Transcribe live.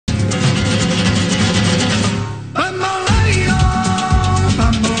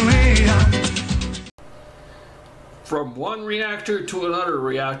From one reactor to another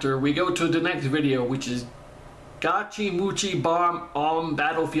reactor, we go to the next video, which is Gachimuchi bomb on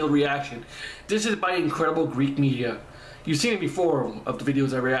battlefield reaction. This is by Incredible Greek Media. You've seen it before of the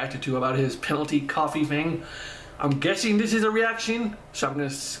videos I reacted to about his penalty coffee thing. I'm guessing this is a reaction, so I'm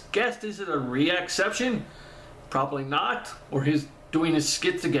gonna guess this is a Reactception. Probably not, or he's doing his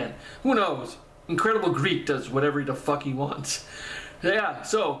skits again. Who knows? Incredible Greek does whatever the fuck he wants. Yeah,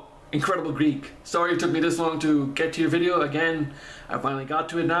 so Incredible Greek. Sorry it took me this long to get to your video. Again, I finally got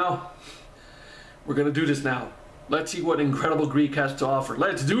to it now. We're gonna do this now. Let's see what Incredible Greek has to offer.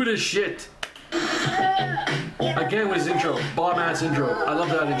 Let's do this shit. Again with his intro. Bomb ass intro. I love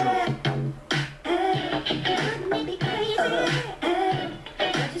that intro.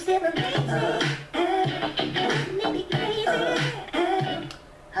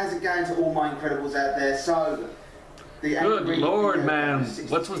 How's it going to all my Incredibles out there? So, good lord, man.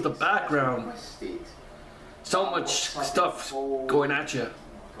 What's with the background? So much stuff going at you.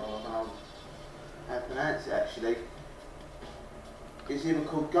 Oh God, I don't know how to pronounce it actually. It's either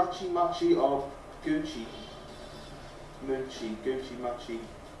called Gachimuchi or Gachimuchi.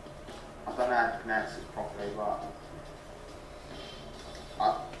 I don't know how to pronounce it properly, but I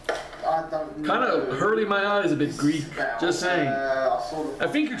don't know. Kind of hurting my eyes a bit, Greek. Just saying. I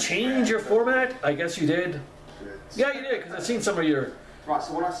think you changed your format. I guess you did. Yeah, you did, because I've seen some of your right.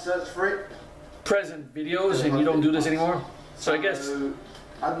 So when I search for it, present videos, and you don't do this anymore. So I guess you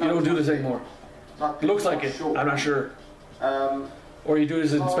don't do this anymore. It looks like it. I'm not sure. Or you do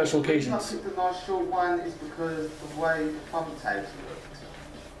this in special occasions. I think the nice short one is because the way the thumbtacks looked.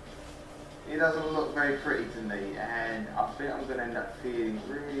 It doesn't look very pretty to me, and I think I'm going to end up feeling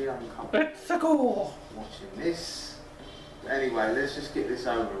really uncomfortable watching this. But anyway, let's just get this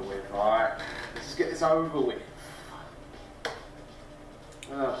over with, alright? Let's just get this over with.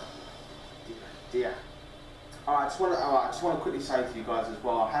 Oh, dear. I just want to quickly say to you guys as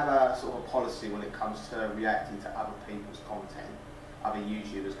well, I have a sort of a policy when it comes to reacting to other people's content, other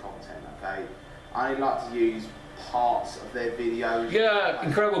YouTubers' content, okay? I only like to use parts of their videos. Yeah,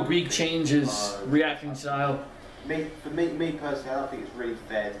 Incredible Greek changes reacting style. For me personally, I don't think it's really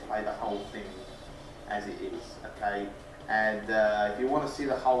fair to play the whole thing as it is, okay? And if you want to see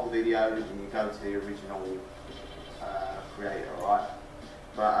the whole video, then you go to the original creator, alright?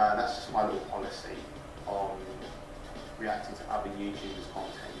 But that's just my little policy on reacting to other YouTubers'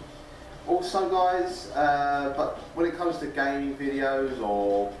 content. Also, guys, but when it comes to gaming videos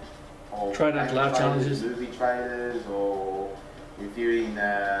or try not to laugh challenges, movie trailers, or reviewing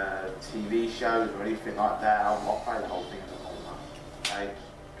TV shows or anything like that, I'll play the whole thing for the whole month. Okay.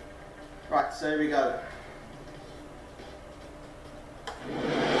 Right, so here we go.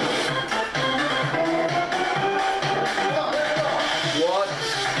 What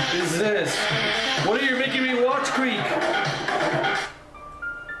is this? What are you making me watch, Greek?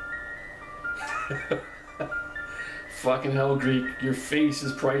 Fucking hell, Greek. Your face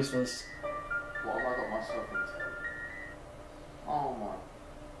is priceless. What have I got myself into? Oh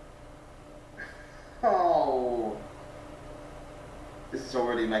my. Oh. This is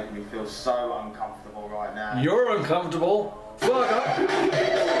already making me feel so uncomfortable right now. You're uncomfortable? Fuck up.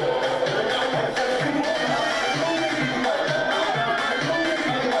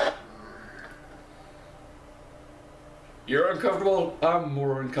 You're uncomfortable? I'm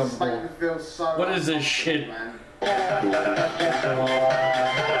more uncomfortable. It's making me feel so what is this shit? Man.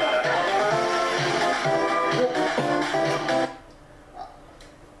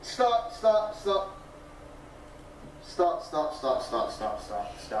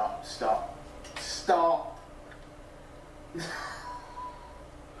 Stop.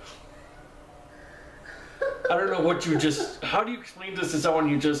 I don't know what you just... How do you explain this to someone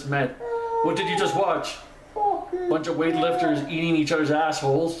you just met? What did you just watch? Bunch of weightlifters eating each other's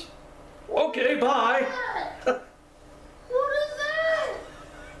assholes. Okay, bye! What is that?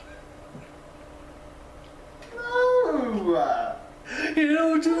 No! You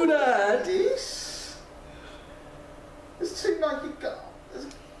don't do that! This? There's two naked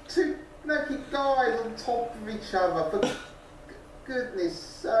guys on top of each other, for goodness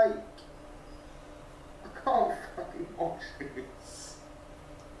sake. I can't fucking watch this.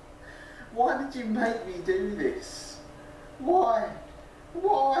 Why did you make me do this? Why?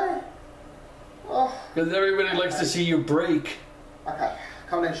 Why? Because everybody likes to see you break. Okay,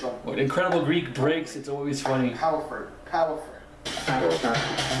 come in, Sean. When Incredible Greek breaks, it's always funny. Power through. Power through.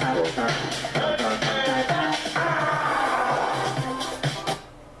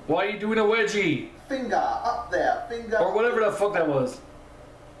 Why are you doing a wedgie? Finger up there. Finger. Or whatever the fuck that was.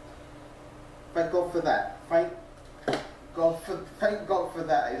 Thank God for that. Thank God for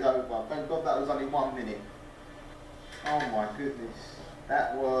that is over. Thank God that was only 1 minute. Oh my goodness.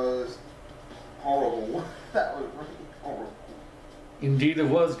 That was horrible. That was really horrible. Indeed it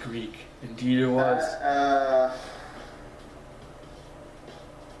was, Greek. Indeed it was.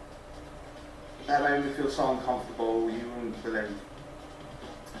 That made me feel so uncomfortable, you wouldn't believe.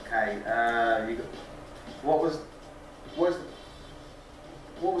 Okay, what was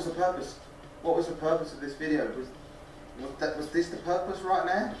the purpose? What was the purpose of this video? Was this the purpose right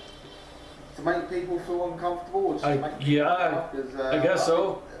now? To make people feel uncomfortable? Or just to make I guess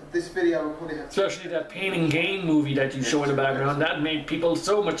so. This video will probably have... Especially that Pain and Gain movie that you show in the background, that made people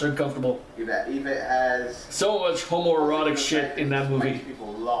so much uncomfortable. If it has... So much homoerotic shit in that movie. Makes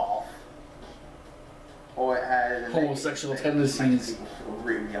people laugh. Or it has... Homosexual tendencies. Makes people feel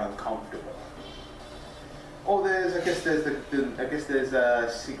really uncomfortable. Or there's, I guess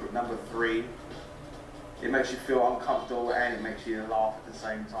there's secret number 3. It makes you feel uncomfortable and it makes you laugh at the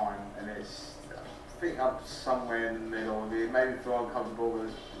same time. And it's, I think I'm somewhere in the middle. It made me feel uncomfortable, but it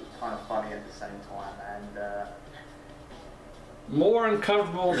was kind of funny at the same time. And more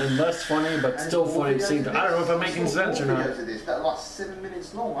uncomfortable and less funny, but still funny at the same time. I don't know if I'm making sense or not. Videos of this that are like 7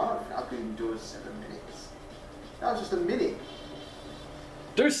 minutes long. I don't think I could endure 7 minutes. That was just a minute.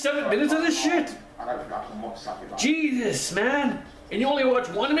 There's 7 minutes of this shit? I don't think I can watch something like Jesus, man! And you only watch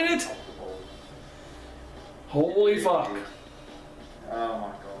 1 minute? Holy fuck. Oh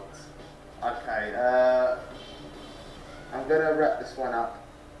my god. Okay, I'm gonna wrap this one up.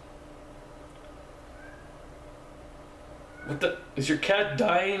 What the? Is your cat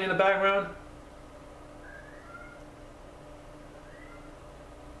dying in the background?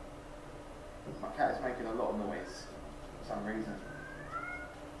 My cat is making a lot of noise for some reason.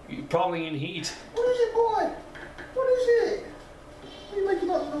 You're probably in heat. What is it, boy? What is it? What are you making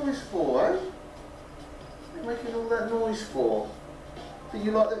that noise for, eh? What are you making all that noise for? Did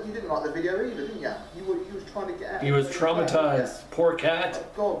you like that? You didn't like the video either, didn't you? You was trying to get out. He was traumatized. Poor cat. Oh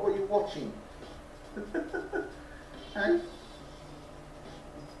God, what are you watching? Hey?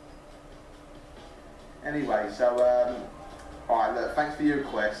 Anyway, so, alright, look, thanks for your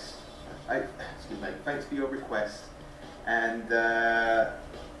request. Excuse me, thanks for your request. And, I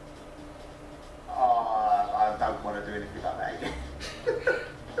don't want to do anything like that again.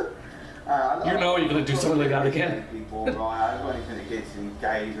 You know you're going to do something like that again. People, right, I don't got anything against any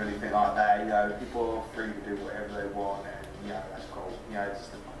gays or anything like that. You know, people are free to do whatever they want, and, you know, that's cool. You know, it's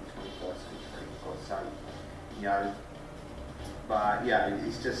just the fucking 21st century, for God's sake. You know, but, yeah,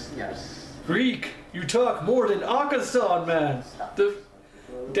 it's just, you know... Greek, you talk more than Akastan, man.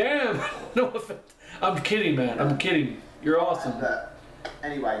 Damn, no offense. I'm kidding, man. I'm kidding. You're awesome. And,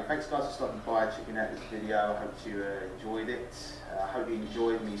 anyway, thanks guys for stopping by, checking out this video. I hope you enjoyed it. I hope you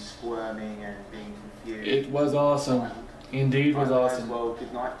enjoyed me squirming and being confused. It was awesome. Indeed was awesome. Well,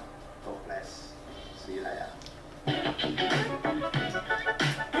 good night. God bless. See you later.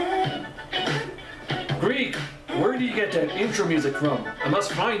 Greek, where do you get that intro music from? I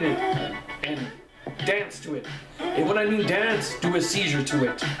must find it and dance to it. And when I mean dance, do a seizure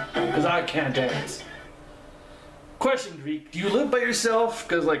to it. Because I can't dance. Question, Greek, do you live by yourself?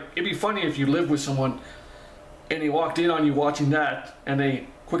 Because, like, it'd be funny if you lived with someone and they walked in on you watching that and they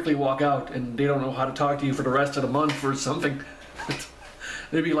quickly walk out and they don't know how to talk to you for the rest of the month or something.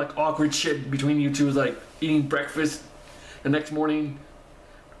 There'd be, like, awkward shit between you two, like eating breakfast the next morning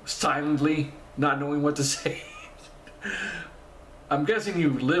silently, not knowing what to say. I'm guessing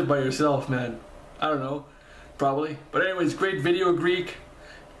you live by yourself, man. I don't know. Probably. But anyways, great video, Greek.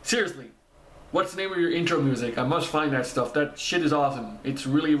 Seriously. What's the name of your intro music? I must find that stuff. That shit is awesome. It's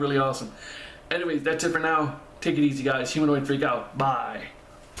really, really awesome. Anyways, that's it for now. Take it easy, guys. Humanoid Freak out. Bye.